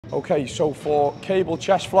Okay, so for cable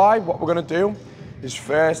chest fly, what we're gonna do is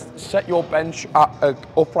first set your bench at an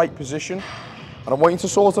upright position. And I want you to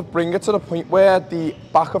sort of bring it to the point where the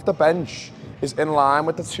back of the bench is in line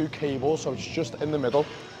with the two cables, so it's just in the middle.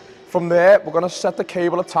 From there, we're gonna set the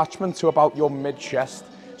cable attachment to about your mid-chest.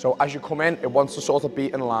 So as you come in, it wants to sort of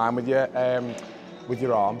be in line with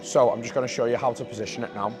your arm. So I'm just gonna show you how to position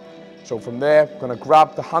it now. So from there, I'm gonna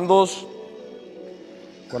grab the handles,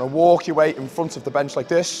 I'm gonna walk your way in front of the bench like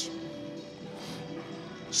this,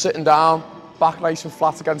 sitting down, back nice and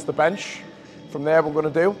flat against the bench. From there, what we're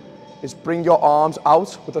gonna do is bring your arms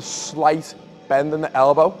out with a slight bend in the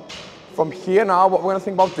elbow. From here now, what we're gonna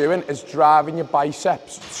think about doing is driving your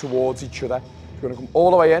biceps towards each other. You're gonna come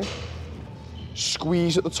all the way in,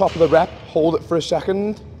 squeeze at the top of the rep, hold it for a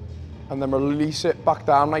second, and then release it back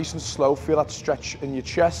down nice and slow. Feel that stretch in your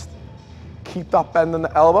chest. Keep that bend in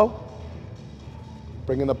the elbow,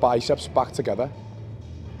 bringing the biceps back together.